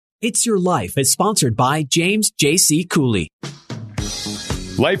It's Your Life is sponsored by James J.C. Cooley.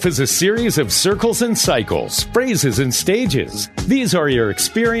 Life is a series of circles and cycles, phrases and stages. These are your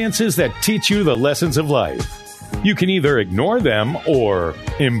experiences that teach you the lessons of life. You can either ignore them or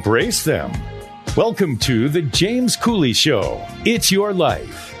embrace them. Welcome to The James Cooley Show. It's Your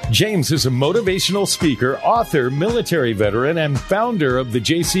Life. James is a motivational speaker, author, military veteran, and founder of the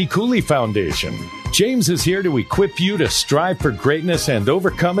J.C. Cooley Foundation. James is here to equip you to strive for greatness and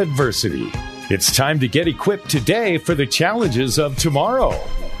overcome adversity. It's time to get equipped today for the challenges of tomorrow.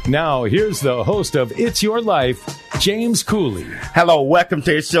 Now, here's the host of It's Your Life, James Cooley. Hello, welcome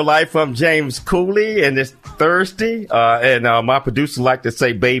to It's Your Life. I'm James Cooley, and it's Thursday, and my producers like to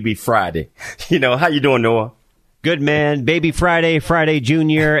say Baby Friday. You know, how you doing, Noah? Good, man. Baby Friday, Friday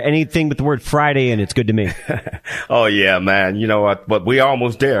Junior, anything with the word Friday in it's good to me. Oh, yeah, man. You know what? But we're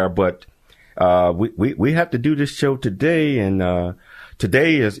almost there, but we have to do this show today, and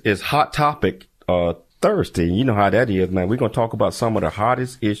today is Hot Topic Thursday. You know how that is, man. We're going to talk about some of the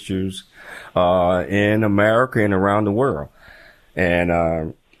hottest issues in America and around the world.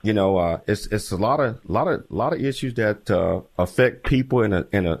 And you know, it's a lot of issues that affect people in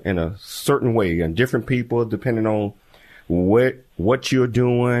a certain way, and different people depending on what you're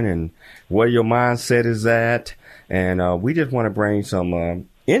doing and where your mindset is at. And we just want to bring some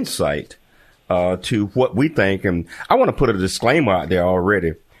insight to what we think. And I want to put a disclaimer out there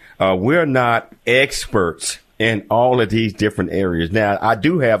already. We're not experts in all of these different areas. Now, I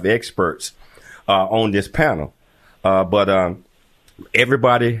do have experts on this panel, but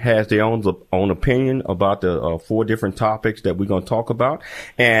everybody has their own opinion about the 4 different topics that we're going to talk about.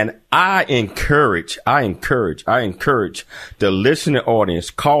 And I encourage the listening audience,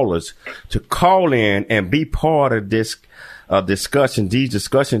 callers, to call in and be part of this discussion, these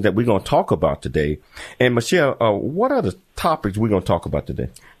discussions that we're going to talk about today. And Michelle, what are the topics we're going to talk about today?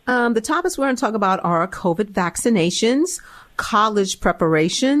 The topics we're going to talk about are COVID vaccinations, college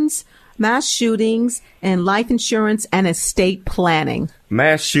preparations, mass shootings, and life insurance and estate planning.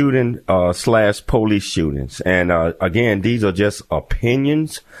 Mass shooting / police shootings. And again, these are just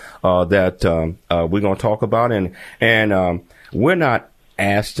opinions that we're going to talk about. And we're not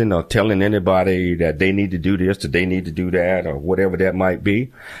asking or telling anybody that they need to do this, that they need to do that, or whatever that might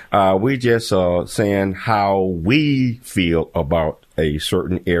be. We just saying how we feel about a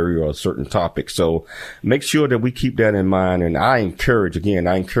certain area or a certain topic. So make sure that we keep that in mind. And I encourage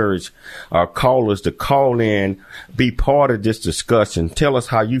our callers to call in, be part of this discussion. Tell us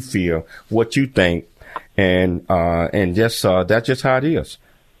how you feel, what you think, and just that's just how it is.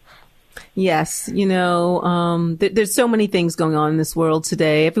 Yes. You know, there's so many things going on in this world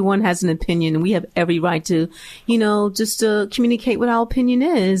today. Everyone has an opinion, and we have every right to, you know, just to communicate what our opinion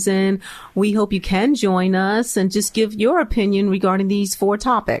is. And we hope you can join us and just give your opinion regarding these 4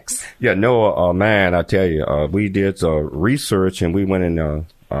 topics. Yeah, Noah, man, I tell you, we did research, and we went and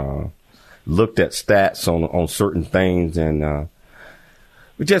looked at stats on certain things, and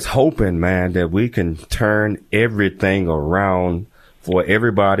we're just hoping, man, that we can turn everything around for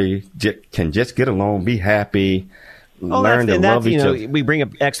everybody can just get along, be happy, learn to love each other. We bring up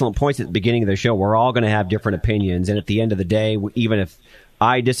excellent points at the beginning of the show. We're all going to have different opinions. And at the end of the day, even if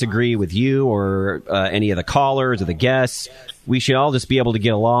I disagree with you or any of the callers or the guests, we should all just be able to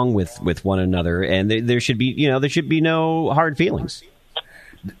get along with one another. And there should be no hard feelings.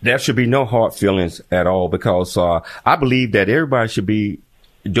 There should be no hard feelings at all, because I believe that everybody should be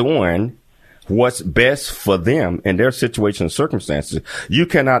doing what's best for them in their situation and circumstances. You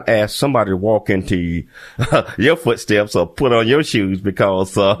cannot ask somebody to walk into your footsteps or put on your shoes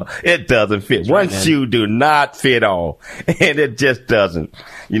because it doesn't fit. One shoe do not fit all, and it just doesn't.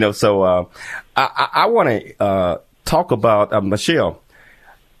 You know, so I want to talk about Michelle.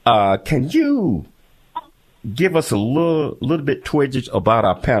 Can you give us a little bit twidges about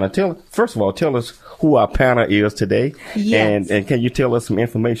our panel? First of all, tell us who our panel is today. Yes. And can you tell us some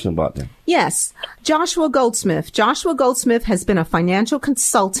information about them? Yes. Joshua Goldsmith. Joshua Goldsmith has been a financial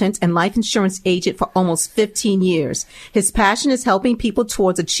consultant and life insurance agent for almost 15 years. His passion is helping people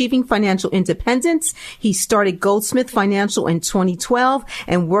towards achieving financial independence. He started Goldsmith Financial in 2012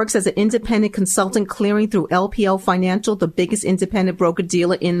 and works as an independent consultant clearing through LPL Financial, the biggest independent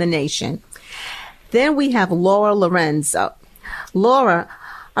broker-dealer in the nation. Then we have Laura Lorenzo. Laura,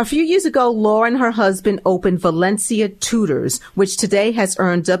 a few years ago, Laura and her husband opened Valencia Tutors, which today has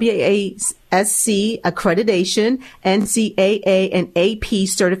earned WAA SC accreditation, NCAA and AP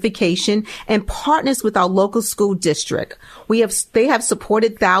certification, and partners with our local school district. They have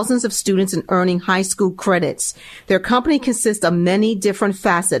supported thousands of students in earning high school credits. Their company consists of many different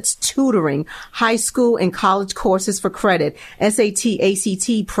facets: tutoring, high school and college courses for credit, SAT,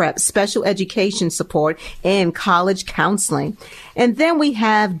 ACT prep, special education support, and college counseling. And then we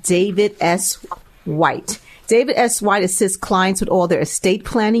have David S. White. David S. White assists clients with all their estate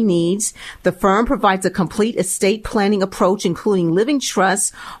planning needs. The firm provides a complete estate planning approach, including living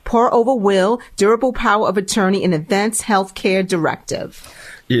trusts, pour-over will, durable power of attorney, and advanced health care directive.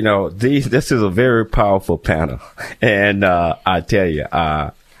 You know, this is a very powerful panel. And I tell you,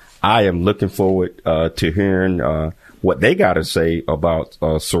 I am looking forward to hearing what they got to say about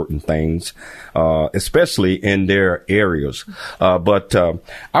certain things, especially in their areas. But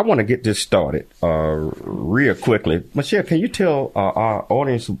I want to get this started real quickly. Michelle, can you tell our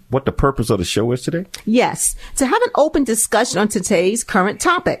audience what the purpose of the show is today? Yes, to have an open discussion on today's current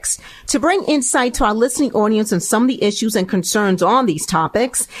topics, to bring insight to our listening audience on some of the issues and concerns on these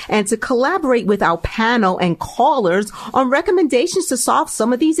topics, and to collaborate with our panel and callers on recommendations to solve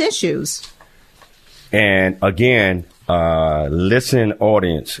some of these issues. And again, listen,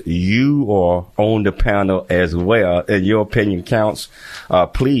 audience, you are on the panel as well, and your opinion counts.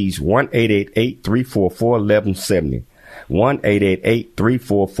 Please, 1-888-344-1170.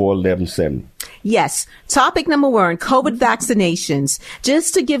 1-888-344-1170. Yes. Topic number 1, COVID vaccinations.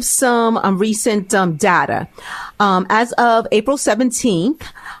 Just to give some recent data. As of April 17th,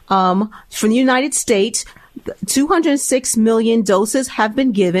 from the United States, 206 million doses have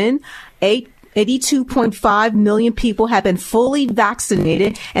been given. 82.5 million people have been fully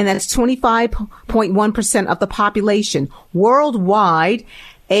vaccinated, and that's 25.1% of the population. Worldwide,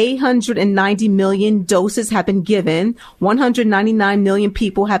 890 million doses have been given. 199 million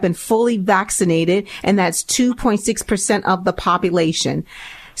people have been fully vaccinated, and that's 2.6% of the population.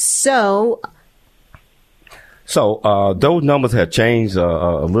 So those numbers have changed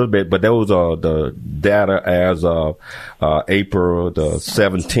a little bit, but those are the data as of April the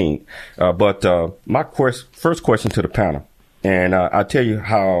 17th. But my first question to the panel, and I'll tell you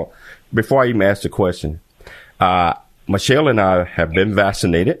how, before I even ask the question, Michelle and I have been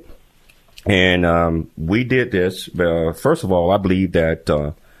vaccinated, and we did this. First of all, I believe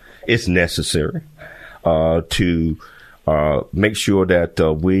that it's necessary to make sure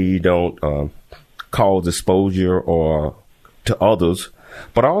that we don't cause exposure or to others,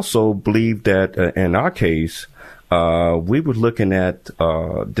 but I also believe that in our case, we were looking at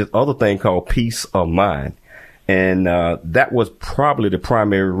this other thing called peace of mind, and that was probably the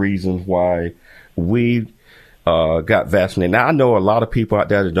primary reason why we got vaccinated. Now, I know a lot of people out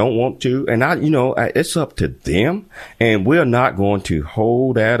there that don't want to, and it's up to them, and we're not going to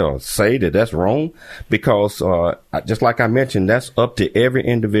hold that or say that that's wrong, because just like I mentioned, that's up to every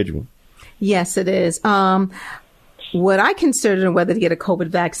individual. Yes, it is. What I considered whether to get a COVID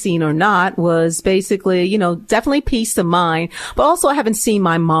vaccine or not was basically, definitely peace of mind. But also, I haven't seen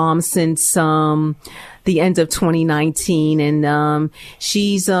my mom since the end of 2019, and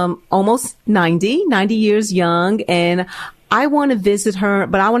she's almost 90 years young, and I want to visit her,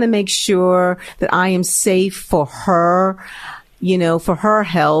 but I want to make sure that I am safe for her, for her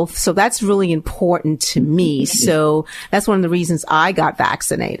health. So that's really important to me. So that's one of the reasons I got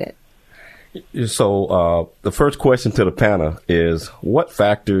vaccinated. So the first question to the panel is, what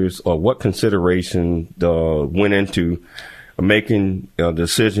factors or what consideration went into making a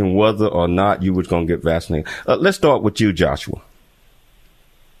decision whether or not you was going to get vaccinated? Let's start with you, Joshua.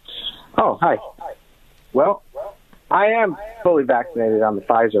 Oh, hi. Well, I am fully vaccinated on the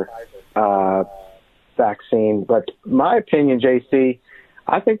Pfizer vaccine, but my opinion, JC,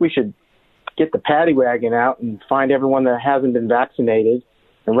 I think we should get the paddy wagon out and find everyone that hasn't been vaccinated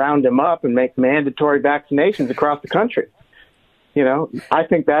and round them up and make mandatory vaccinations across the country. I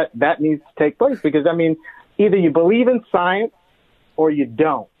think that needs to take place, because, either you believe in science or you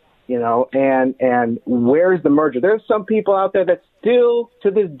don't, and where's the merger? There's some people out there that still to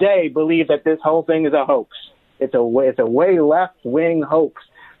this day believe that this whole thing is a hoax. It's a way left-wing hoax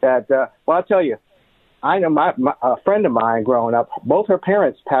that, I'll tell you, I know a friend of mine growing up, both her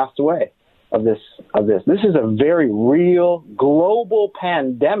parents passed away of this. This is a very real global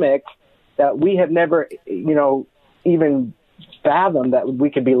pandemic that we have never, even fathomed that we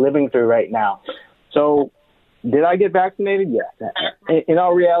could be living through right now. So did I get vaccinated? Yes. In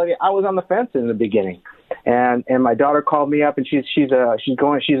all reality, I was on the fence in the beginning. And my daughter called me up, and she's a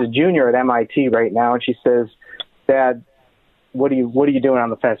junior at MIT right now, and she says, "Dad, what are you doing on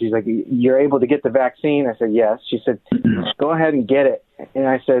the fence? She's like, you're able to get the vaccine? I said, yes. She said, go ahead and get it. And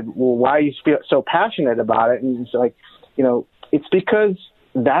I said, well, why are you so passionate about it? And it's like, it's because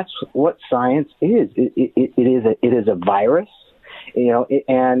that's what science is. It is a virus,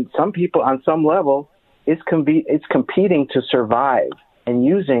 and some people on some level it's competing to survive and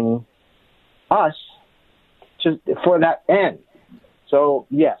using us for that end. So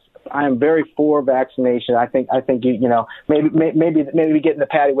yes, I am very for vaccination. I think maybe getting the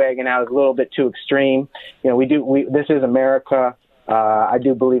paddy wagon out is a little bit too extreme. This is America. I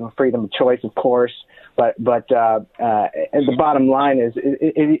do believe in freedom of choice, of course, but and the bottom line is,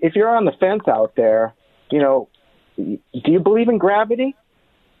 if you're on the fence out there, do you believe in gravity?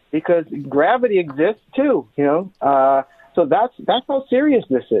 Because gravity exists too, so that's how serious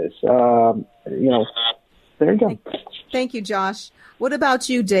this is. There you go. Thank you, Josh. What about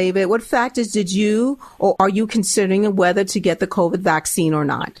you, David? What factors did you or are you considering whether to get the COVID vaccine or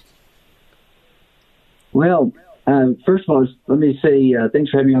not? Well, first of all, let me say thanks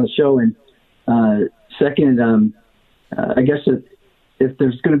for having me on the show. And second, I guess if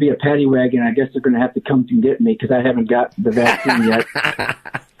there's going to be a paddy wagon, I guess they're going to have to come and get me because I haven't got the vaccine yet.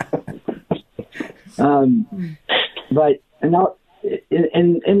 But now,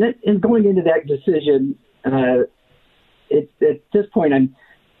 and going into that decision, at this point, I'm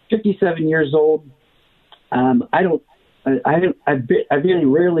 57 years old. I very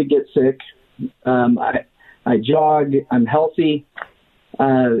rarely get sick. I jog. I'm healthy.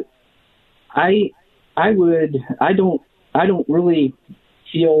 I don't really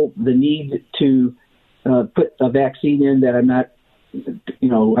feel the need to put a vaccine in that I'm not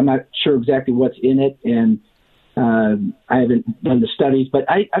sure exactly what's in it, and I haven't done the studies, but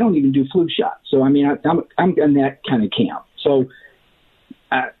I don't even do flu shots. So, I'm in that kind of camp. So,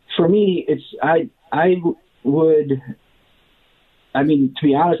 for me, to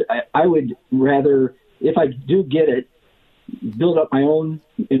be honest, I would rather, if I do get it, build up my own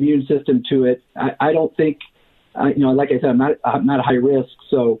immune system to it. I don't think, like I said, I'm not a high risk.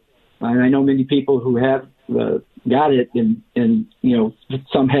 So, and I know many people who have got it, and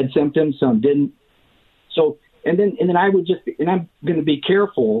some had symptoms, some didn't. So, and then I would and I'm going to be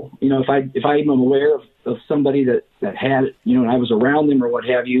careful. If I'm aware of somebody that had it, and I was around them or what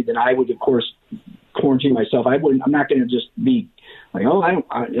have you, then I would, of course, quarantine myself. I'm not going to just be like,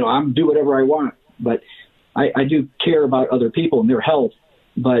 I'm do whatever I want. But I do care about other people and their health.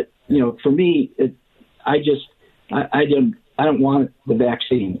 But for me, I don't want the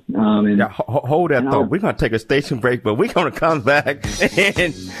vaccine. Hold that thought. We're going to take a station break, but we're going to come back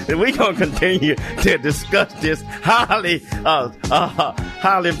and we're going to continue to discuss this highly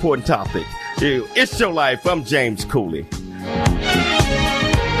important topic. It's Your Life. I'm James Cooley.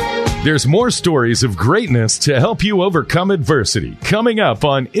 There's more stories of greatness to help you overcome adversity coming up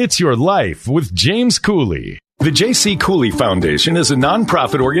on It's Your Life with James Cooley. The J.C. Cooley Foundation is a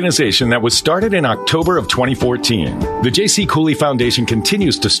nonprofit organization that was started in October of 2014. The J.C. Cooley Foundation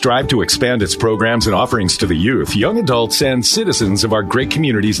continues to strive to expand its programs and offerings to the youth, young adults, and citizens of our great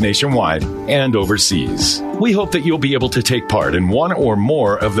communities nationwide and overseas. We hope that you'll be able to take part in one or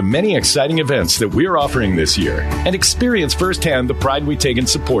more of the many exciting events that we're offering this year and experience firsthand the pride we take in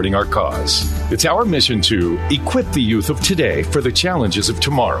supporting our cause. It's our mission to equip the youth of today for the challenges of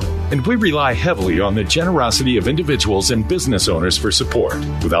tomorrow, and we rely heavily on the generosity of individuals and business owners for support.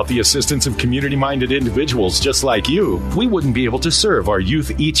 Without the assistance of community-minded individuals just like you, we wouldn't be able to serve our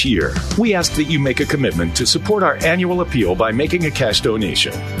youth each year. We ask that you make a commitment to support our annual appeal by making a cash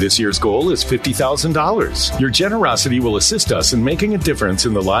donation. This year's goal is $50,000. Your generosity will assist us in making a difference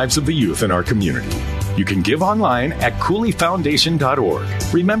in the lives of the youth in our community. You can give online at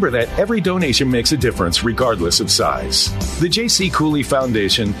CooleyFoundation.org. Remember that every donation makes a difference regardless of size. The J.C. Cooley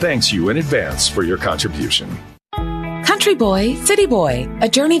Foundation thanks you in advance for your contribution. Country Boy, City Boy, a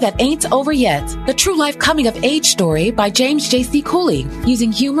journey that ain't over yet. The true life coming of age story by James J.C. Cooley.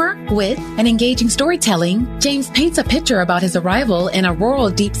 Using humor, wit, and engaging storytelling, James paints a picture about his arrival in a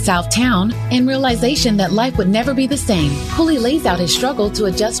rural deep south town and realization that life would never be the same. Cooley lays out his struggle to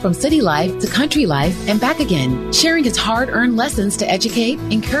adjust from city life to country life and back again, sharing his hard-earned lessons to educate,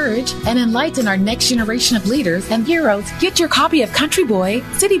 encourage, and enlighten our next generation of leaders and heroes. Get your copy of Country Boy,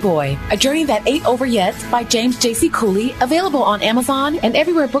 City Boy, a journey that ain't over yet by James J.C. Cooley, available on Amazon and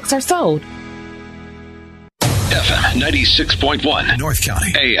everywhere books are sold. FM 96.1 North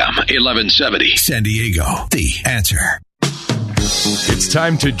County, AM 1170 San Diego. The Answer. It's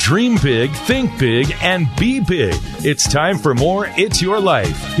time to dream big, think big, and be big. It's time for more It's Your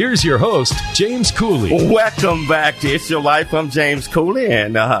Life. Here's your host, James Cooley. Welcome back to It's Your Life. I'm James Cooley,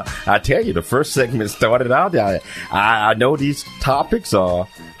 and I tell you, the first segment started out. I know these topics are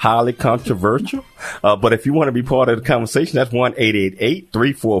highly controversial, but if you want to be part of the conversation, that's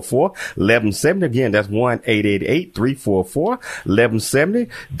 1-888-344-1170. Again, that's 1-888-344-1170.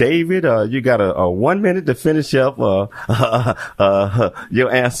 David, you got a 1 minute to finish up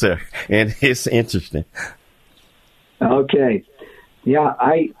your answer, and it's interesting. Okay. Yeah,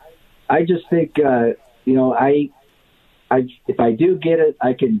 I just think I if I do get it,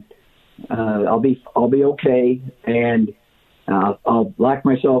 I can I'll be okay, and I'll lock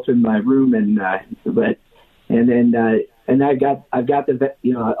myself in my room and then I've got the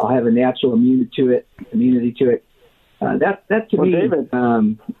I'll have a natural immunity to it. That to me,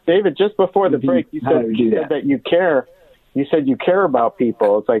 David, just before the break, you said that you care. You said you care about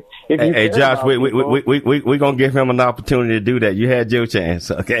people. It's like if you hey, care Josh, about we're gonna give him an opportunity to do that. You had your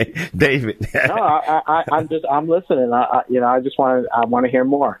chance, okay, David. No, I'm listening. I want to hear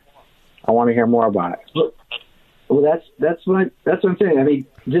more. I want to hear more about it. Well, that's what I'm saying. I mean,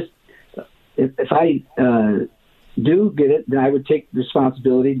 just if I do get it, then I would take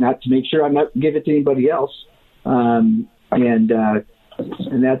responsibility not to make sure I'm not give it to anybody else. And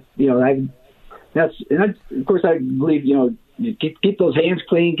that of course I believe keep those hands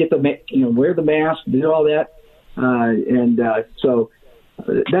clean, get the wear the mask, do all that, so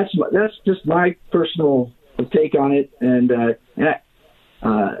that's just my personal take on it. And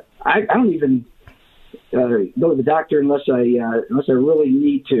I don't even go to the doctor unless I really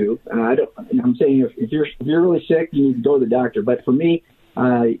need to. I'm saying if you're really sick, you need to go to the doctor. But for me,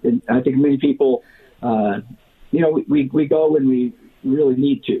 and I think many people, we go when we really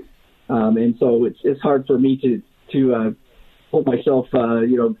need to, and so it's hard for me to pull myself,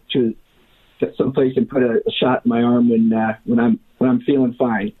 to someplace and put a shot in my arm when I'm feeling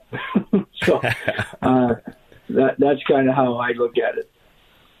fine. So that's kind of how I look at it.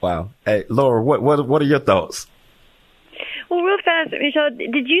 Wow. Hey, Laura, what are your thoughts? Well, real fast, Michelle,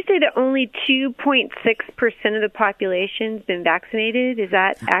 did you say that only 2.6% of the population's been vaccinated? Is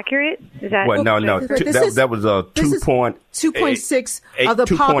that accurate? Is that no. That was 2.6 of the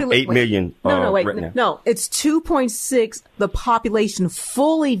population. 2.8 million. No, it's 2.6 the population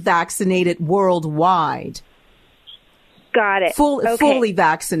fully vaccinated worldwide. Got it. Fully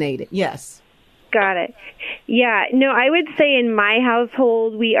vaccinated. Yes. Got it. Yeah. No, I would say in my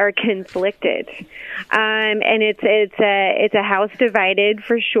household we are conflicted, and it's a house divided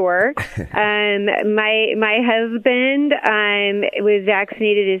for sure. My husband was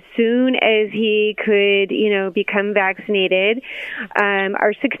vaccinated as soon as he could, become vaccinated.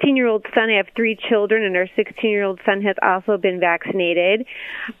 Our 16-year-old son, I have 3 children, and our 16-year-old son has also been vaccinated.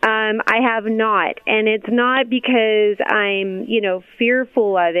 I have not, and it's not because I'm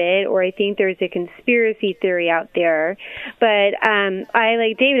fearful of it or I think there's a conspiracy theory out there, but I,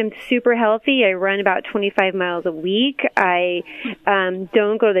 like David, I'm super healthy. I run about 25 miles a week. I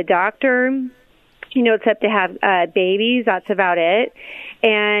don't go to the doctor, except to have babies. That's about it.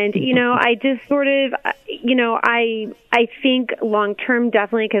 And, I just sort of, I think long term,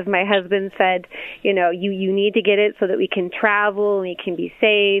 definitely, because my husband said, you need to get it so that we can travel and we can be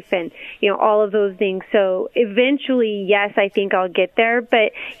safe and, all of those things. So eventually, yes, I think I'll get there.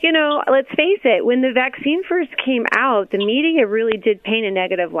 But, let's face it, when the vaccine first came out, the media really did paint a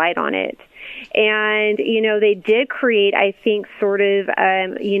negative light on it. And, they did create, I think, sort of,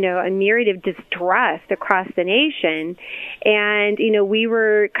 a myriad of distrust across the nation. And, we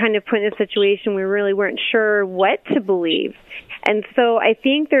were kind of put in a situation where we really weren't sure what to believe. And so I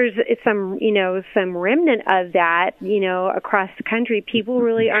think there's some remnant of that, across the country. People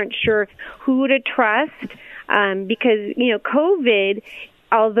really aren't sure who to trust, because, COVID,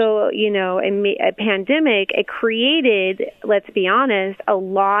 although, a pandemic, it created, let's be honest, a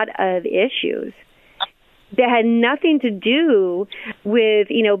lot of issues that had nothing to do with,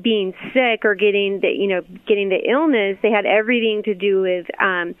 being sick or getting the illness. They had everything to do with,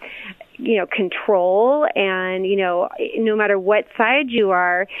 control and, no matter what side you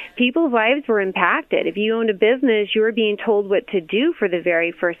are, people's lives were impacted. If you owned a business, you were being told what to do for the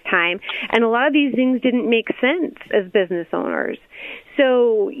very first time. And a lot of these things didn't make sense as business owners.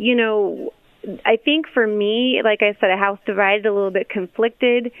 So, I think for me, like I said, a house divided, a little bit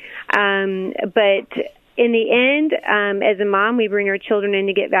conflicted, but in the end, as a mom, we bring our children in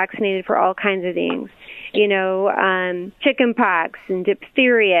to get vaccinated for all kinds of things. Chicken pox and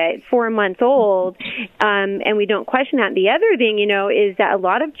diphtheria at 4 months old, and we don't question that. The other thing, is that a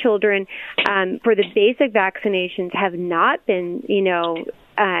lot of children, for the basic vaccinations, have not been,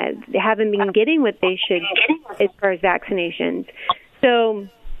 haven't been getting what they should as far as vaccinations. So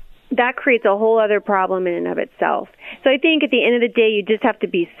that creates a whole other problem in and of itself. So I think at the end of the day, you just have to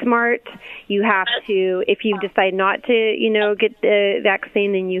be smart. You have to, if you decide not to, get the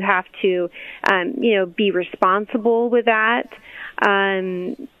vaccine, then you have to, be responsible with that.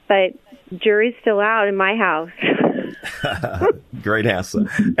 But jury's still out in my house. Great answer.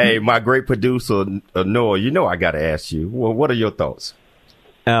 Hey, my great producer, Noah, I got to ask you, well, what are your thoughts?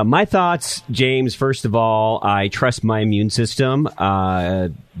 My thoughts, James, first of all, I trust my immune system.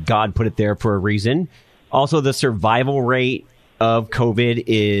 God put it there for a reason. Also, the survival rate of COVID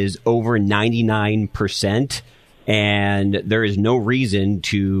is over 99%, and there is no reason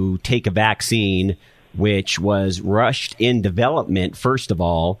to take a vaccine which was rushed in development, first of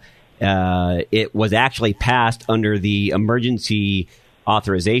all. It was actually passed under the Emergency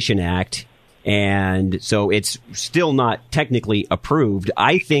Authorization Act, and so it's still not technically approved.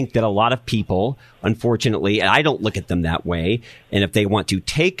 I think that a lot of people, unfortunately, and I don't look at them that way, and if they want to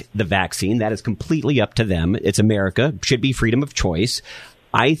take the vaccine, that is completely up to them. It's America, should be freedom of choice.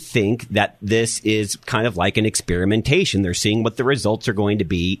 I think that this is kind of like an experimentation. They're seeing what the results are going to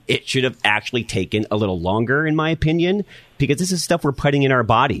be. It should have actually taken a little longer, in my opinion, because this is stuff we're putting in our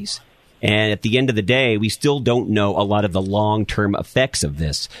bodies. And at the end of the day, we still don't know a lot of the long-term effects of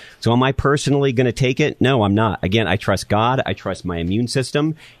this. So am I personally going to take it? No, I'm not. Again, I trust God. I trust my immune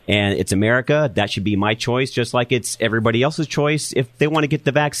system. And it's America. That should be my choice, just like it's everybody else's choice. If they want to get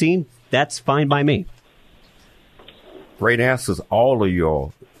the vaccine, that's fine by me. Great answers, all of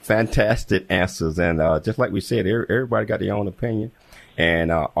your fantastic answers. And just like we said, everybody got their own opinion.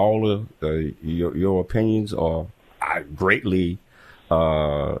 And all of your opinions are greatly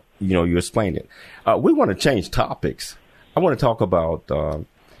you explained it. We want to change topics. I want to talk about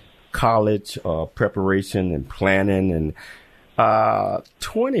college preparation and planning. And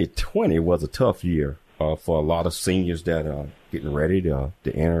 2020 was a tough year for a lot of seniors that are getting ready to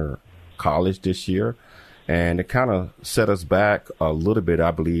enter college this year. And it kind of set us back a little bit,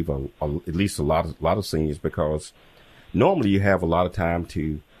 I believe, at least a lot of seniors, because normally you have a lot of time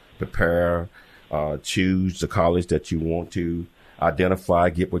to prepare, choose the college that you want to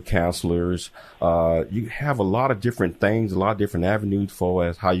identify, get with counselors. You have a lot of different things, a lot of different avenues for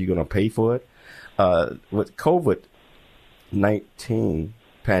as how you're going to pay for it. With COVID-19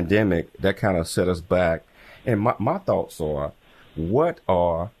 pandemic, that kind of set us back. And my thoughts are, what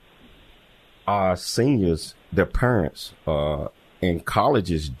are our seniors, their parents, in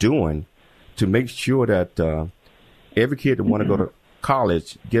colleges doing to make sure that every kid that want to go to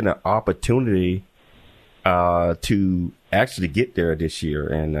college get an opportunity to actually get there this year?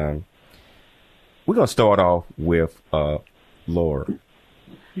 And we're going to start off with Laura.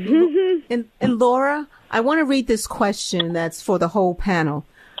 And Laura, I want to read this question that's for the whole panel.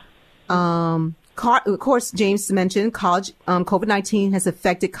 Of course, James mentioned college. COVID-19 has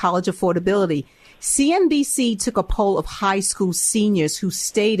affected college affordability. CNBC took a poll of high school seniors who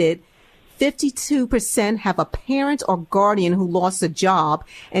stated 52% have a parent or guardian who lost a job,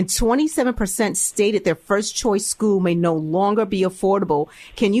 and 27% stated their first choice school may no longer be affordable.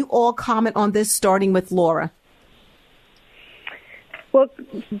 Can you all comment on this, starting with Laura? Well,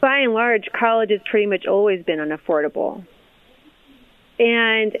 by and large, college has pretty much always been unaffordable.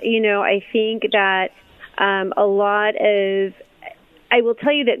 And, I think that a lot of, I will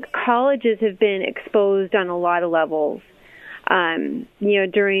tell you that colleges have been exposed on a lot of levels,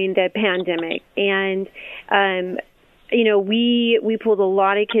 during the pandemic. And, we pulled a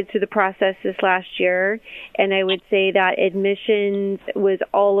lot of kids through the process this last year, and I would say that admissions was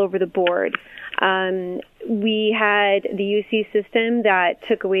all over the board. We had the UC system that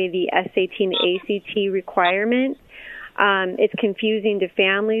took away the SAT and the ACT requirement. It's confusing to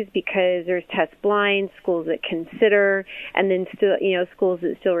families because there's test blind, schools that consider, and then still, schools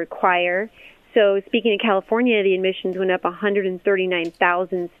that still require. So speaking of California, the admissions went up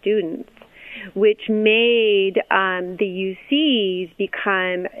 139,000 students, which made the UCs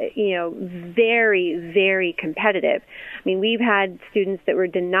become, very, very competitive. I mean, we've had students that were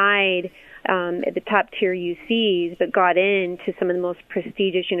denied at the top tier UCs, but got into some of the most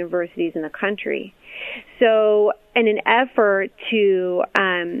prestigious universities in the country. So in an effort to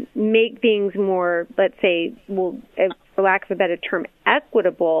make things more, let's say, for lack of a better term,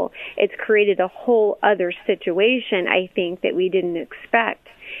 equitable, it's created a whole other situation, I think, that we didn't expect.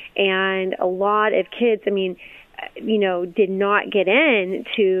 And a lot of kids, did not get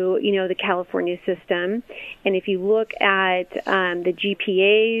into, the California system. And if you look at the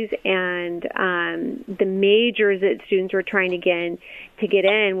GPAs and the majors that students were trying to get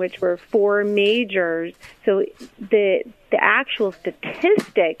in, which were 4 majors, so the actual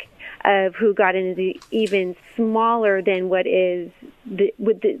statistic of who got in is even smaller than what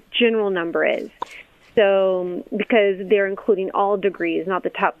the general number is. So because they're including all degrees, not the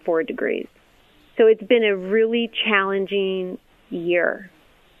top 4 degrees. So it's been a really challenging year.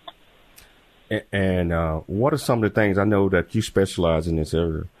 And what are some of the things, I know that you specialize in this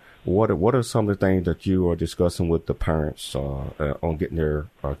area, what are some of the things that you are discussing with the parents on getting their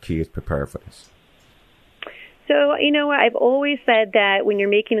kids prepared for this? So, I've always said that when you're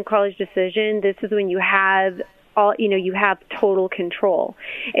making a college decision, this is when you have you have total control.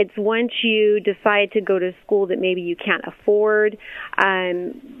 It's once you decide to go to school that maybe you can't afford,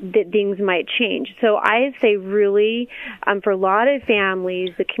 that things might change. So I say really, for a lot of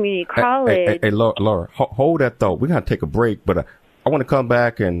families, the community college. Hey, Laura, hold that thought. We're going to take a break, but I want to come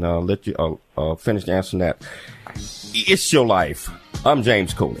back and let you finish answering that. It's your life. I'm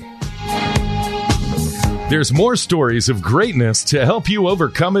James Cooley. There's more stories of greatness to help you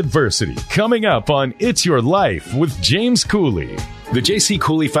overcome adversity coming up on It's Your Life with James Cooley. The J.C.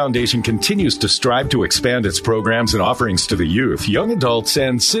 Cooley Foundation continues to strive to expand its programs and offerings to the youth, young adults,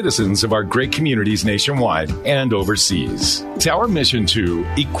 and citizens of our great communities nationwide and overseas. It's our mission to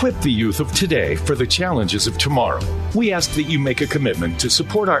equip the youth of today for the challenges of tomorrow. We ask that you make a commitment to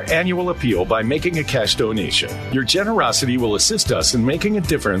support our annual appeal by making a cash donation. Your generosity will assist us in making a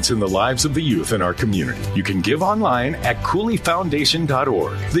difference in the lives of the youth in our community. You can give online at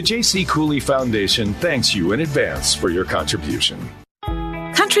CooleyFoundation.org. The J.C. Cooley Foundation thanks you in advance for your contribution.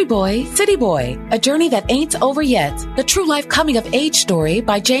 Country Boy, City Boy, A Journey That Ain't Over Yet, the true life coming of age story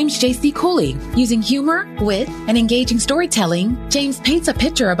by James J.C. Cooley. Using humor, wit, and engaging storytelling, James paints a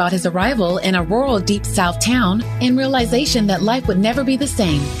picture about his arrival in a rural deep south town and realization that life would never be the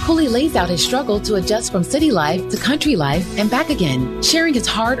same. Cooley lays out his struggle to adjust from city life to country life and back again, sharing his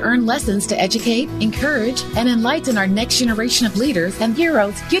hard-earned lessons to educate, encourage, and enlighten our next generation of leaders and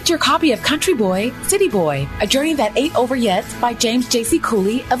heroes. Get your copy of Country Boy, City Boy, A Journey That Ain't Over Yet by James J.C.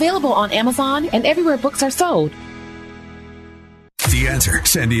 Cooley, available on Amazon and everywhere books are sold. The Answer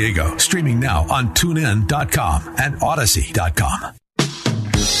San Diego, streaming now on TuneIn.com and Odyssey.com.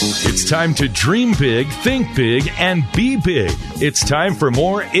 It's time to dream big, think big, and be big. It's time for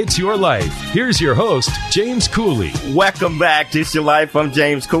more It's Your Life. Here's your host, James Cooley. Welcome back to It's Your Life. I'm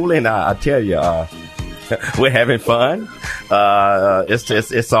James Cooley, and I tell you, we're having fun.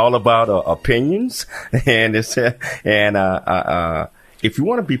 It's all about opinions, and if you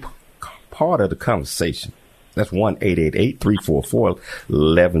want to be part of the conversation, that's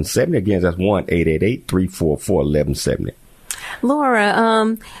 1-888-344-1170. Again, that's 1-888-344-1170.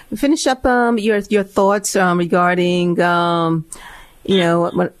 Laura, finish up your thoughts regarding when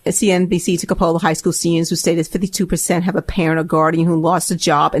CNBC took a poll of high school seniors who stated 52% have a parent or guardian who lost a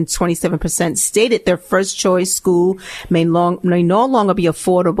job, and 27% stated their first choice school may no longer be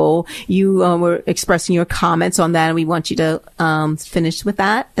affordable. You were expressing your comments on that, and we want you to finish with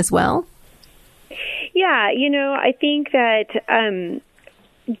that as well. Yeah, I think that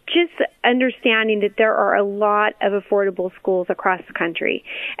just understanding that there are a lot of affordable schools across the country,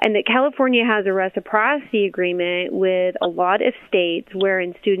 and that California has a reciprocity agreement with a lot of states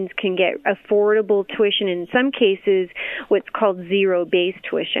wherein students can get affordable tuition, in some cases what's called zero-based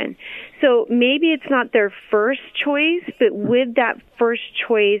tuition. So maybe it's not their first choice, but would that first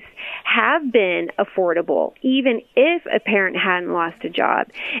choice have been affordable, even if a parent hadn't lost a job?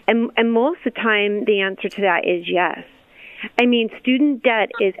 And most of the time, the answer to that is yes. I mean, student debt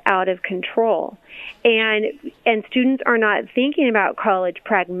is out of control, and students are not thinking about college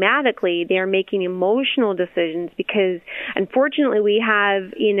pragmatically. They are making emotional decisions because, unfortunately, we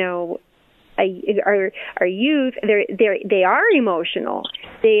have, our youth, they are emotional.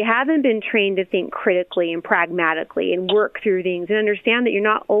 They haven't been trained to think critically and pragmatically and work through things and understand that you're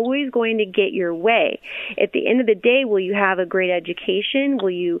not always going to get your way. At the end of the day, will you have a great education?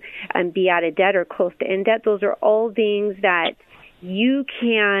 Will you be out of debt or close to in debt? Those are all things that you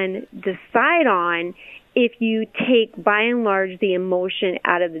can decide on if you take, by and large, the emotion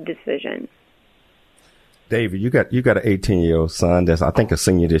out of the decision. David, you got an 18-year-old son that's, I think, a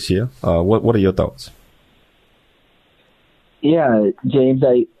senior this year. What are your thoughts? Yeah, James,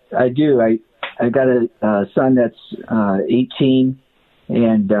 I do. I got a son that's 18,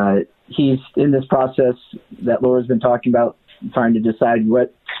 and he's in this process that Laura's been talking about, trying to decide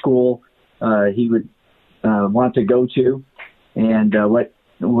what school he would want to go to, and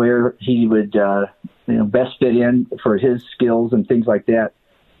where he would best fit in for his skills and things like that.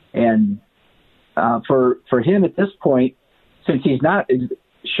 And for him at this point, since he's not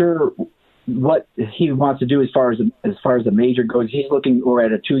sure what he wants to do as far as the major goes, he's looking more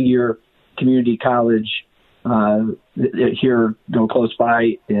at a 2-year community college here, close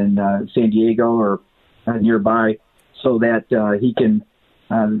by in San Diego or nearby, so that he can,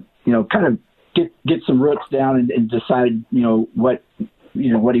 kind of get some roots down and decide, what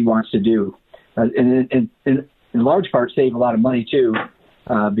he wants to do, and in large part save a lot of money too,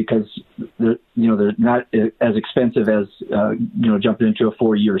 because they're not as expensive as jumping into a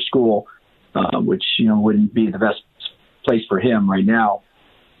 4-year school, which wouldn't be the best place for him right now.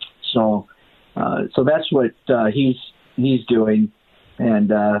 So that's what he's doing,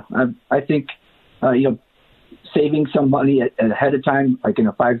 and I think saving some money ahead of time, like in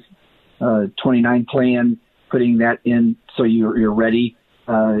a 529 plan, putting that in so you're ready,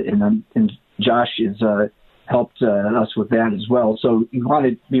 and Josh has helped us with that as well. So you want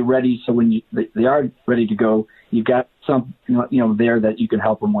to be ready, so when they are ready to go, you've got some there that you can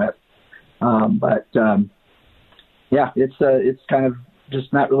help them with. It's kind of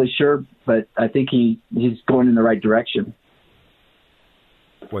just not really sure, but I think he's going in the right direction.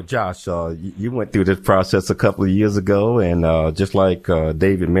 Well, Josh, you went through this process a couple of years ago, and just like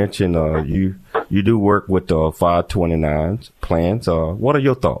David mentioned, you do work with 529 plans. What are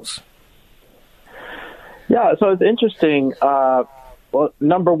your thoughts? Yeah, so it's interesting. Well,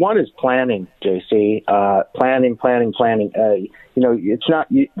 number one is planning, JC. Planning. It's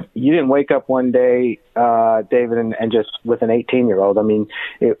not you didn't wake up one day, David, and just with an 18-year-old. I mean,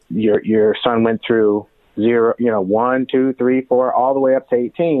 your son went through 0, 1, 2, 3, 4, all the way up to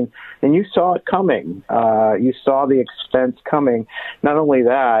 18, and you saw it coming. You saw the expense coming. Not only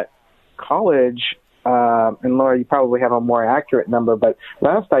that, college. And Laura, you probably have a more accurate number, but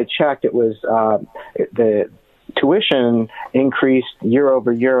last I checked, it was the tuition increased year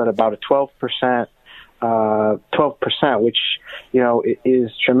over year at about a 12%, which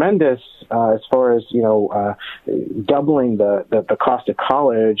is tremendous as far as doubling the cost of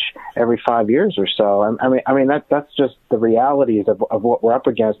college every 5 years or so. I mean that's just the realities of what we're up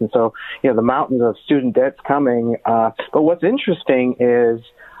against, and so the mountains of student debt's coming. But what's interesting is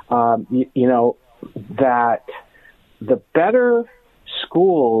that the better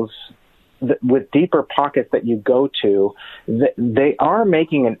schools with deeper pockets that you go to, they are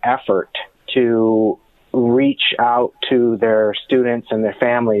making an effort to reach out to their students and their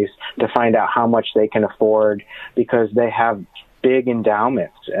families to find out how much they can afford, because they have big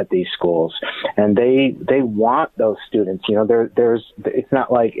endowments at these schools, and they want those students. It's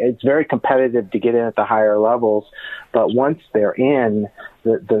not like it's very competitive to get in at the higher levels, but once they're in,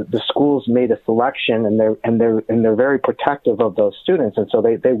 the schools made a selection, and they're very protective of those students, and so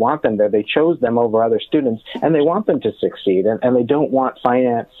they want them there. They chose them over other students, and they want them to succeed, and they don't want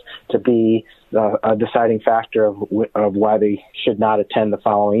finance to be a deciding factor of why they should not attend the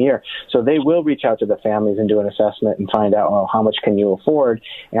following year. So they will reach out to the families and do an assessment and find out, how much can you afford?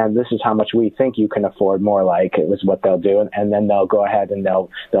 And this is how much we think you can afford, more like it was what they'll do. And then they'll go ahead and they'll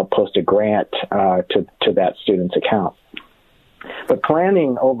post a grant to that student's account. But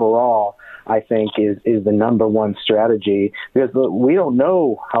planning overall, I think, is the number one strategy, because we don't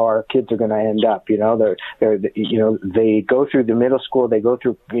know how our kids are going to end up. They go through the middle school, they go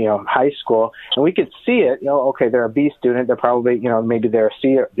through high school, and we could see it. Okay, they're a B student. They're probably maybe they're a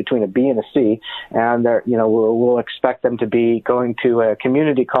C, or between a B and a C, and they're we'll expect them to be going to a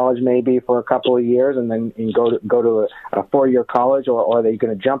community college maybe for a couple of years, and then go to a 4-year college, or are they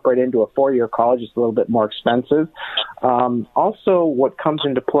going to jump right into a 4-year college? It's a little bit more expensive. Also, what comes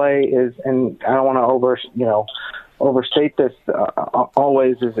into play is, and I don't want to overstate this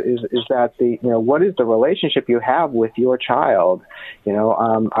always, is that what is the relationship you have with your child? Is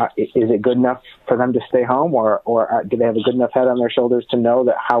it good enough for them to stay home, or do they have a good enough head on their shoulders to know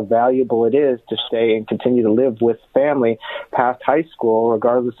that how valuable it is to stay and continue to live with family past high school,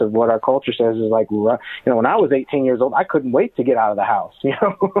 regardless of what our culture says is like, when I was 18 years old, I couldn't wait to get out of the house,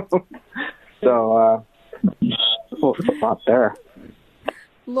 So, it's a lot there.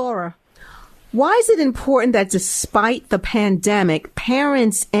 Laura, why is it important that despite the pandemic,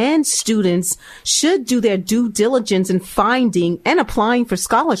 parents and students should do their due diligence in finding and applying for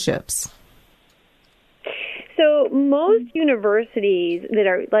scholarships? So So most universities that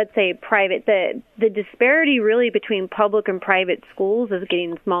are, let's say, private, the disparity really between public and private schools is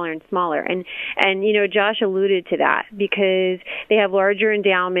getting smaller and smaller. And Josh alluded to that because they have larger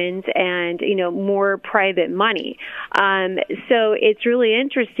endowments and, more private money. So it's really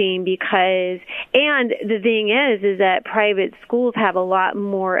interesting because, and the thing is that private schools have a lot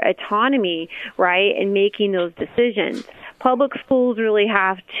more autonomy, right, in making those decisions. Public schools really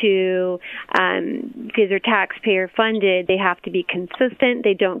have to, because they're taxpayer funded, they have to be consistent.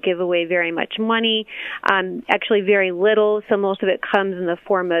 They don't give away very much money, actually very little. So most of it comes in the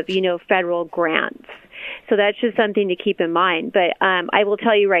form of, federal grants. So that's just something to keep in mind. But I will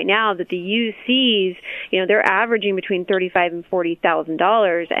tell you right now that the UCs, they're averaging between $35,000 and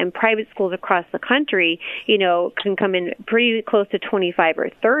 $40,000, and private schools across the country, can come in pretty close to 25 or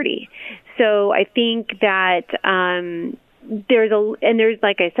 30. So I think that there's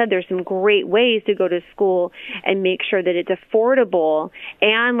like I said, there's some great ways to go to school and make sure that it's affordable.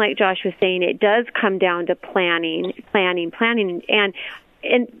 And like Josh was saying, it does come down to planning,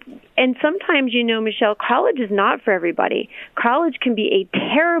 and sometimes, Michelle, college is not for everybody. College can be a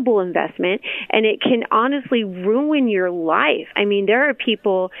terrible investment, and it can honestly ruin your life. I mean, there are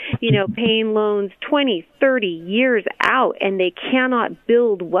people, paying loans 20, 30 years out, and they cannot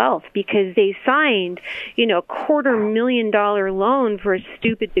build wealth because they signed, a $250,000 loan for a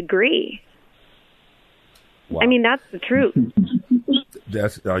stupid degree. Wow. I mean, that's the truth.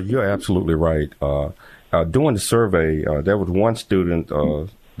 You're absolutely right. Doing the survey, there was one student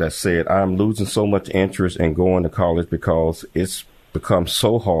that said, I'm losing so much interest in going to college because it's become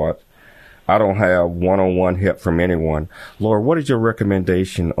so hard. I don't have one-on-one help from anyone. Laura, what is your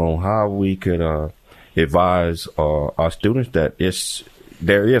recommendation on how we could advise our students that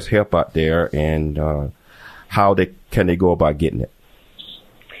there is help out there, and how can they go about getting it?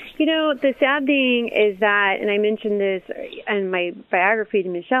 The sad thing is that, and I mentioned this in my biography to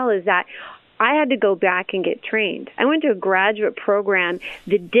Michelle, is that I had to go back and get trained. I went to a graduate program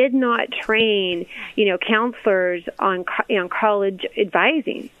that did not train, counselors on college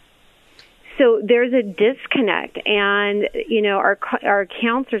advising. So there's a disconnect, and our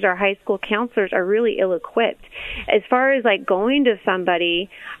counselors, our high school counselors, are really ill-equipped. As far as like going to somebody,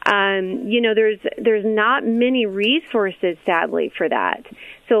 there's not many resources, sadly, for that.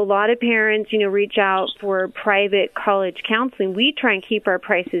 So a lot of parents, reach out for private college counseling. We try and keep our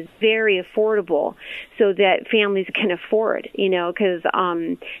prices very affordable so that families can afford, because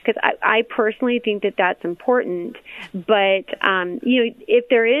I personally think that that's important. But, if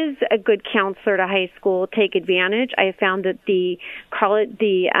there is a good counselor at a high school, take advantage. I found that the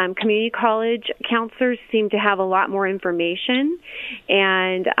community college counselors seem to have a lot more information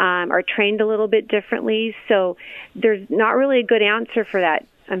and are trained a little bit differently. So there's not really a good answer for that,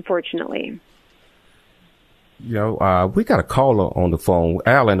 unfortunately. We got a caller on the phone.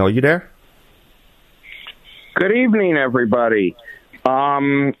 Alan, are you there? Good evening, everybody.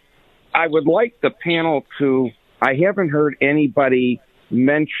 I would like the panel I haven't heard anybody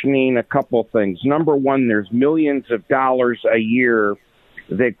mentioning a couple things. Number one, there's millions of dollars a year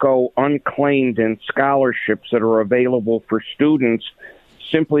that go unclaimed in scholarships that are available for students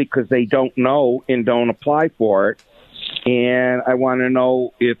simply because they don't know and don't apply for it. And I want to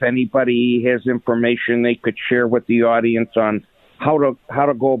know if anybody has information they could share with the audience on how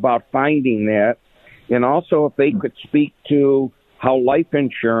to go about finding that. And also if they could speak to how life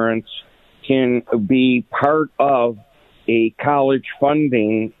insurance can be part of a college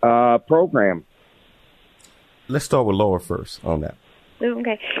funding program. Let's start with Laura first on that.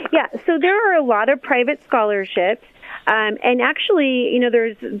 Okay. Yeah, so there are a lot of private scholarships. And actually,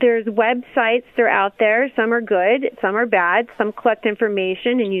 there's websites that are out there. Some are good, some are bad. Some collect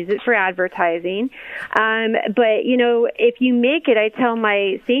information and use it for advertising. But, if you make it, I tell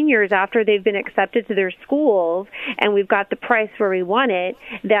my seniors after they've been accepted to their schools and we've got the price where we want it,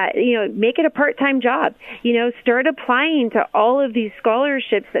 that, make it a part-time job. Start applying to all of these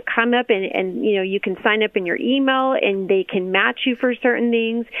scholarships that come up and you can sign up in your email and they can match you for certain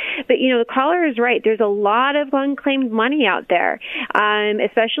things. But, the caller is right. There's a lot of unclaimed money out there,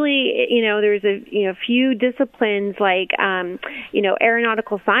 especially, there's a few disciplines like,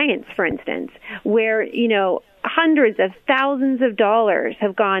 aeronautical science, for instance, where, hundreds of thousands of dollars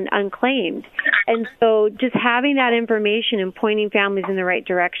have gone unclaimed. And so just having that information and pointing families in the right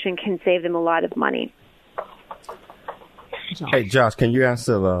direction can save them a lot of money. Hey, Josh, can you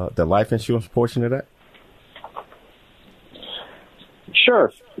answer the life insurance portion of that?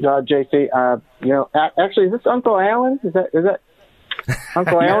 Sure, JC. Actually, is this Uncle Alan? Is that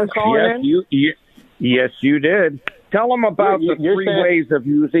Uncle Alan calling in? Yes, you did. Tell them about the three ways of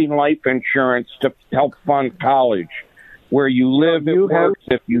using life insurance to help fund college. Where you live, it works.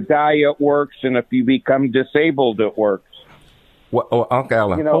 If you die, it works. And if you become disabled, it works. Well, Uncle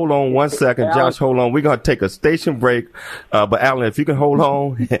Alan, hold on one second. Alan, Josh, hold on. We're going to take a station break. But Alan, if you can hold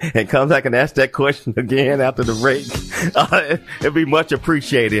on and come back and ask that question again after the break, it'd be much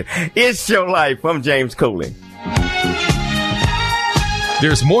appreciated. It's Your Life. I'm James Cooley.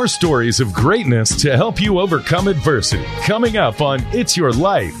 There's more stories of greatness to help you overcome adversity. Coming up on It's Your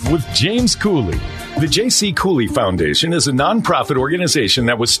Life with James Cooley. The J.C. Cooley Foundation is a nonprofit organization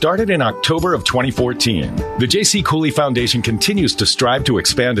that was started in October of 2014. The J.C. Cooley Foundation continues to strive to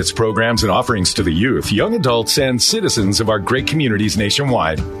expand its programs and offerings to the youth, young adults, and citizens of our great communities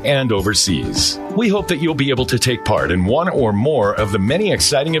nationwide and overseas. We hope that you'll be able to take part in one or more of the many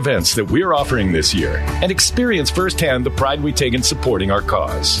exciting events that we're offering this year and experience firsthand the pride we take in supporting our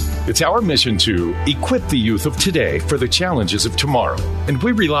cause. It's our mission to equip the youth of today for the challenges of tomorrow, and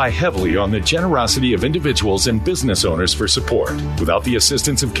we rely heavily on the generosity of individuals and business owners for support. Without the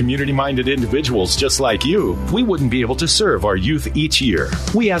assistance of community-minded individuals just like you, we wouldn't be able to serve our youth each year.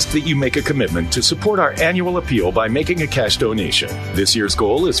 We ask that you make a commitment to support our annual appeal by making a cash donation. This year's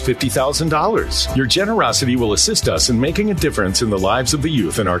goal is $50,000. Your generosity will assist us in making a difference in the lives of the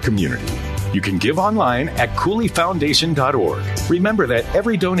youth in our community. You can give online at CooleyFoundation.org. Remember that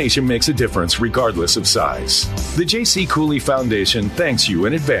every donation makes a difference regardless of size. The J.C. Cooley Foundation thanks you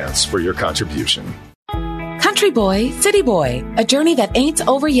in advance for your contribution. Country Boy, City Boy, a journey that ain't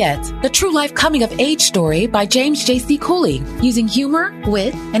over yet. The true life coming of age story by James J.C. Cooley. Using humor,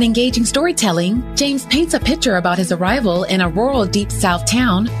 wit, and engaging storytelling, James paints a picture about his arrival in a rural deep south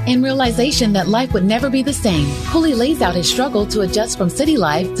town and realization that life would never be the same. Cooley lays out his struggle to adjust from city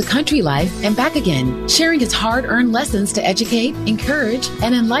life to country life and back again, sharing his hard-earned lessons to educate, encourage,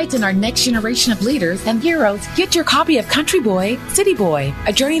 and enlighten our next generation of leaders and heroes. Get your copy of Country Boy, City Boy,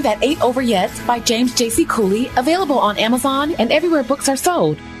 a journey that ain't over yet by James J.C. Cooley, available on Amazon and everywhere books are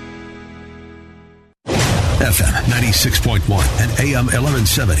sold. FM 96.1 and AM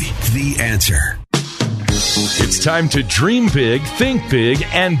 1170, The Answer. It's time to dream big, think big,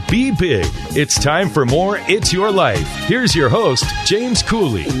 and be big. It's time for more It's Your Life. Here's your host, James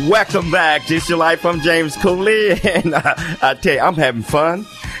Cooley. Welcome back to It's Your Life. I'm James Cooley, and I tell you, I'm having fun.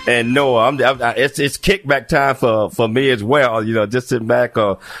 And Noah, it's kickback time for me as well. You know, just sitting back.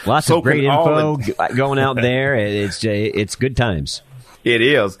 Lots of great info going out there. It's good times. It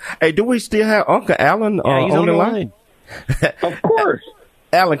is. Hey, do we still have Uncle Alan he's on the line? Of course.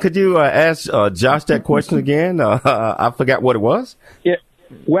 Alan, could you ask Josh that question again? I forgot what it was. Yeah.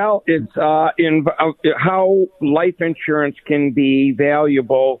 Well, it's how life insurance can be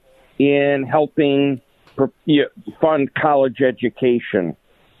valuable in helping fund college education.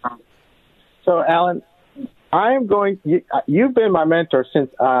 So, Alan, you've been my mentor since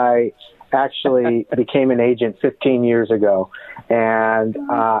I actually became an agent 15 years ago. And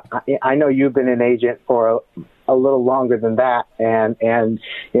I know you've been an agent for a little longer than that. And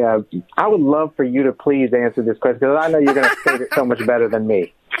you know, I would love for you to please answer this question, because I know you're going to say it so much better than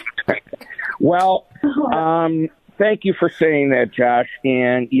me. Well, thank you for saying that, Josh.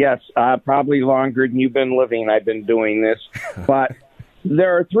 And yes, probably longer than you've been living, I've been doing this. But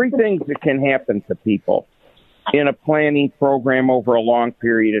there are three things that can happen to people in a planning program over a long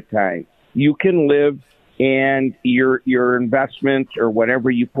period of time. You can live, and your investment or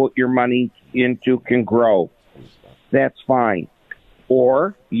whatever you put your money into can grow. That's fine.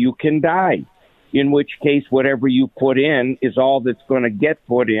 Or you can die, in which case whatever you put in is all that's going to get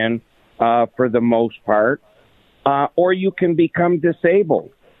put in for the most part. Or you can become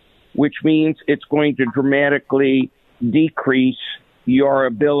disabled, which means it's going to dramatically decrease your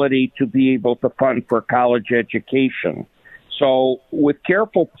ability to be able to fund for college education. So with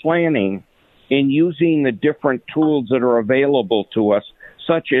careful planning and using the different tools that are available to us,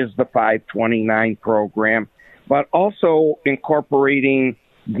 such as the 529 program, but also incorporating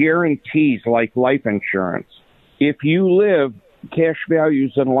guarantees like life insurance. If you live, cash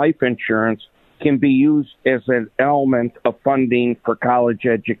values in life insurance can be used as an element of funding for college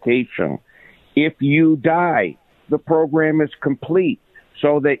education. If you die, the program is complete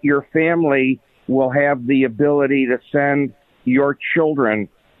so that your family will have the ability to send your children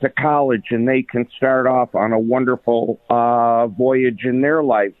to college, and they can start off on a wonderful voyage in their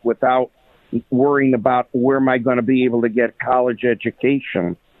life without worrying about where am I going to be able to get college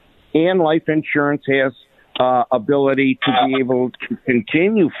education. And life insurance has ability to be able to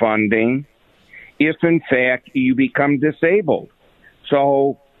continue funding if, in fact, you become disabled.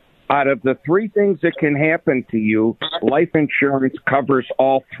 So out of the three things that can happen to you, life insurance covers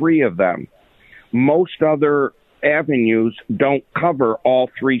all three of them. Most other avenues don't cover all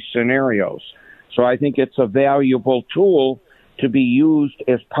three scenarios. So I think it's a valuable tool to be used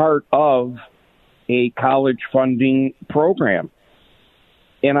as part of a college funding program.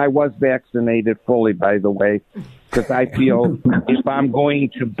 And I was vaccinated fully, by the way, because I feel if I'm going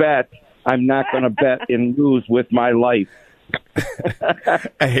to bet, I'm not going to bet and lose with my life.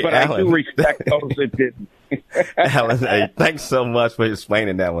 Hey, but Alan, I do respect those that didn't. Alan, hey, thanks so much for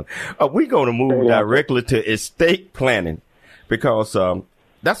explaining that one. We're going to move directly to estate planning because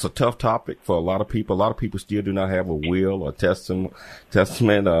that's a tough topic for a lot of people. A lot of people still do not have a will or testament,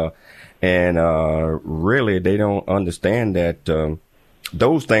 and really they don't understand that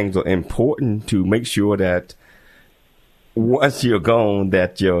those things are important to make sure that once you're gone,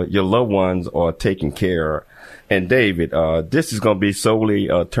 that your loved ones are taken care of. And David, this is going to be solely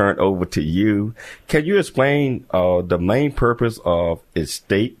turned over to you. Can you explain the main purpose of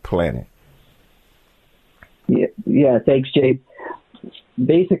estate planning? Yeah, thanks, Jay.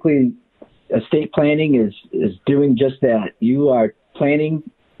 Basically, estate planning is doing just that. You are planning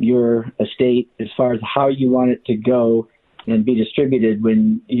your estate as far as how you want it to go and be distributed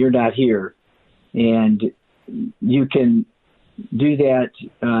when you're not here. And you can do that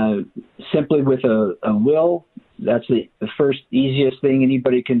simply with a will. That's the first easiest thing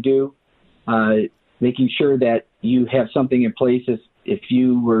anybody can do. Making sure that you have something in place if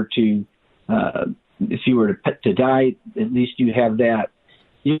you were to die, at least you have that.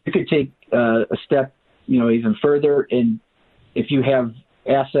 You could take a step, even further. And if you have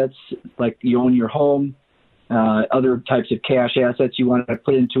assets like you own your home, other types of cash assets you want to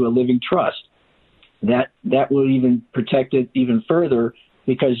put into a living trust, that will even protect it even further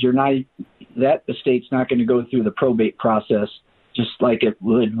because that estate's not going to go through the probate process just like it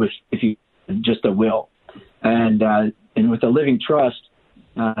would if you just a will. And with a living trust,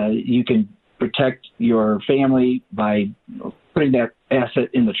 you can protect your family by putting that asset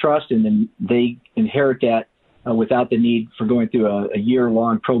in the trust, and then they inherit that without the need for going through a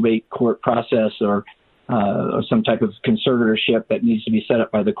year-long probate court process or some type of conservatorship that needs to be set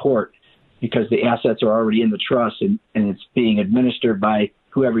up by the court, because the assets are already in the trust and it's being administered by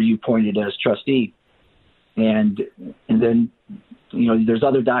whoever you appointed as trustee. And then, there's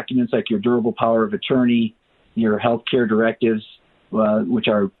other documents like your durable power of attorney, your health care directives, which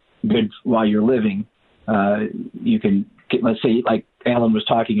are good while you're living. You can get, let's say, like Alan was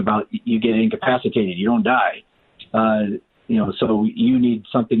talking about, you get incapacitated, you don't die. So you need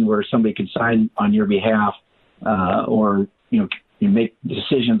something where somebody can sign on your behalf, or, you make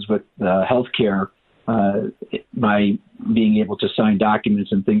decisions with healthcare by being able to sign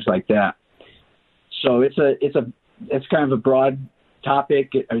documents and things like that. So it's kind of a broad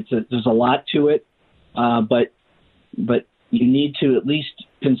topic. There's a lot to it, but you need to at least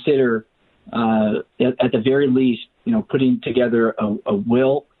consider, at the very least, putting together a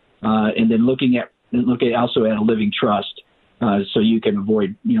will, and then looking also at a living trust, so you can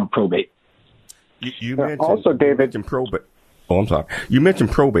avoid probate. You mentioned also, David, probate. Oh, I'm sorry. You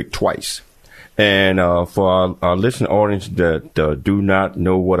mentioned probate twice. And for our listening audience that do not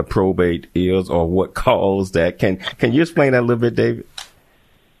know what a probate is or what caused that, can you explain that a little bit, David?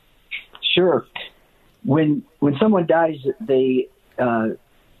 Sure. When someone dies, the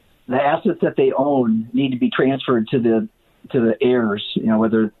assets that they own need to be transferred to the heirs.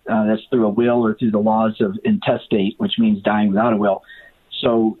 Whether that's through a will or through the laws of intestate, which means dying without a will.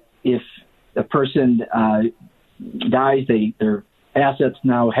 So if a person dies, their assets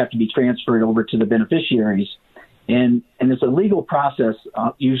now have to be transferred over to the beneficiaries, and it's a legal process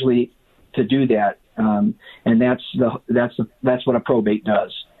usually to do that, and that's what a probate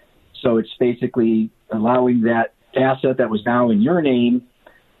does. So it's basically allowing that asset that was now in your name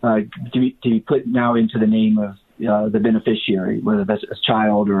to be put now into the name of the beneficiary, whether that's a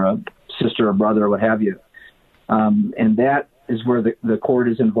child or a sister or brother or what have you, and that is where the court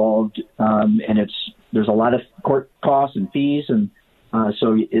is involved, and there's a lot of court costs and fees, and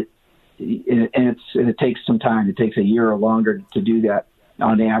so it takes some time. It takes a year or longer to do that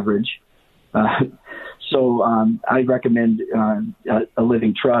on average. So I recommend a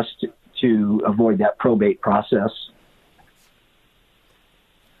living trust to avoid that probate process.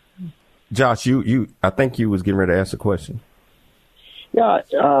 Josh, I think you was getting ready to ask a question. Yeah,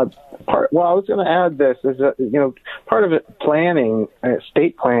 I was going to add this is that, part of it planning,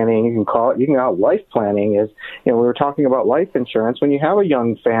 estate planning, you can call it life planning is, we were talking about life insurance. When you have a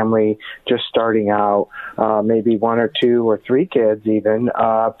young family just starting out, maybe 1 or 2 or 3 kids even,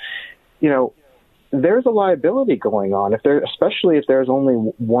 there's a liability going on especially if there's only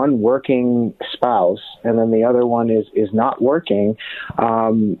one working spouse and then the other one is not working.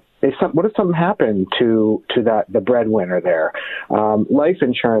 what if something happened to the breadwinner there? Life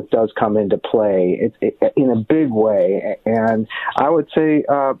insurance does come into play in a big way, and I would say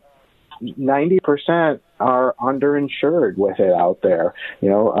 90% are underinsured with it out there.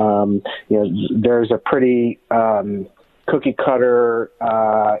 There's a pretty cookie cutter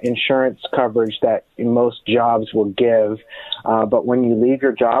insurance coverage that most jobs will give, but when you leave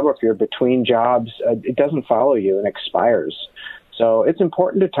your job or if you're between jobs, it doesn't follow you and expires. So it's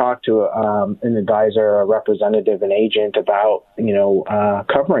important to talk to an advisor, a representative, an agent about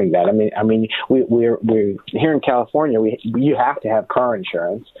covering that. I mean, we're here in California. You have to have car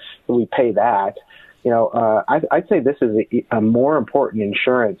insurance, so we pay that. I'd say this is a more important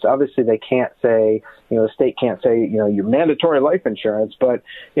insurance. Obviously, they can't say, the state can't say, your mandatory life insurance, but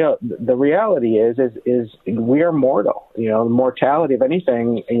the reality is we are mortal. The mortality of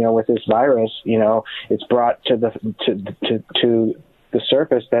anything, with this virus, it's brought to the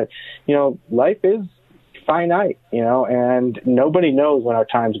surface that life is finite, and nobody knows when our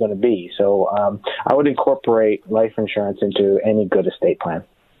time's going to be. So I would incorporate life insurance into any good estate plan.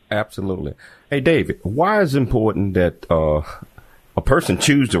 Absolutely. Hey, David, why is it important that a person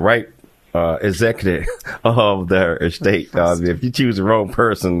choose the right executive of their estate? If you choose the wrong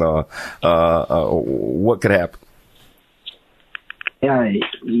person, what could happen? Yeah,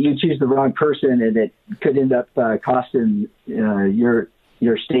 you choose the wrong person, and it could end up costing your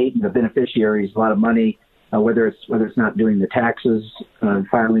state and the beneficiaries a lot of money. Whether it's not doing the taxes,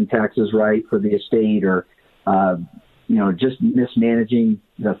 filing taxes right for the estate, or just mismanaging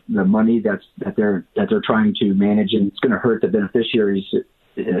the money that they're trying to manage, and it's going to hurt the beneficiaries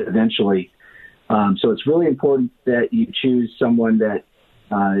eventually. So it's really important that you choose someone that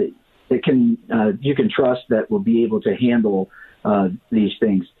you can trust, that will be able to handle these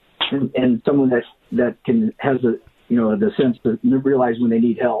things, and someone that has the sense to realize when they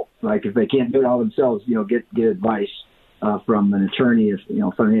need help. Like if they can't do it all themselves, get advice from an attorney,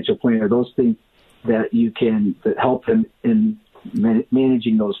 financial planner, those things that you can help them in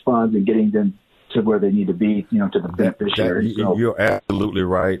managing those funds and getting them to where they need to be, to the beneficiaries. You're absolutely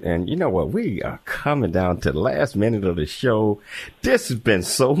right. And you know what? We are coming down to the last minute of the show. This has been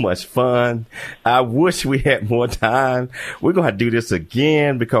so much fun. I wish we had more time. We're going to have to do this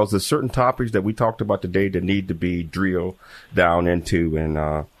again because there's certain topics that we talked about today that need to be drilled down into.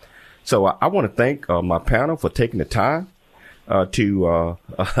 And so I want to thank my panel for taking the time to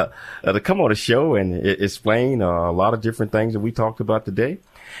come on the show and explain a lot of different things that we talked about today.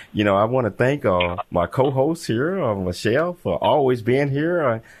 I want to thank my co-host here, Michelle, for always being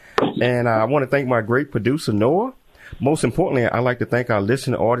here. And I want to thank my great producer, Noah. Most importantly, I'd like to thank our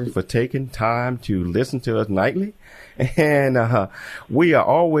listening audience for taking time to listen to us nightly. And we are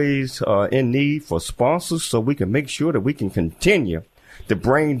always in need for sponsors so we can make sure that we can continue to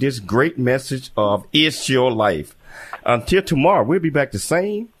bring this great message of It's Your Life. Until tomorrow, we'll be back the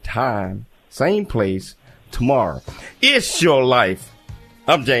same time, same place tomorrow. It's Your Life.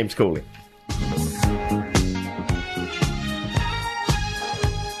 I'm James Cooley.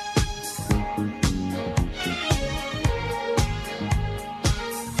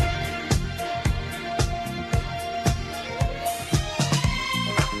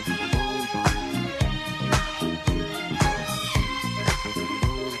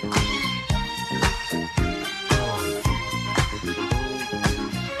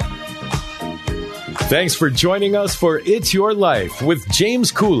 Thanks for joining us for It's Your Life with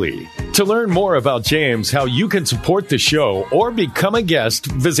James Cooley. To learn more about James, how you can support the show, or become a guest,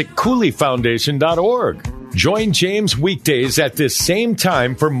 visit CooleyFoundation.org. Join James weekdays at this same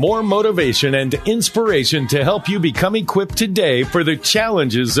time for more motivation and inspiration to help you become equipped today for the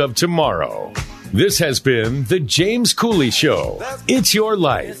challenges of tomorrow. This has been The James Cooley Show. It's Your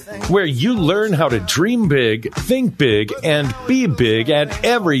Life, where you learn how to dream big, think big, and be big at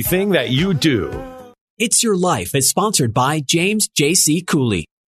everything that you do. It's Your Life is sponsored by James J.C. Cooley.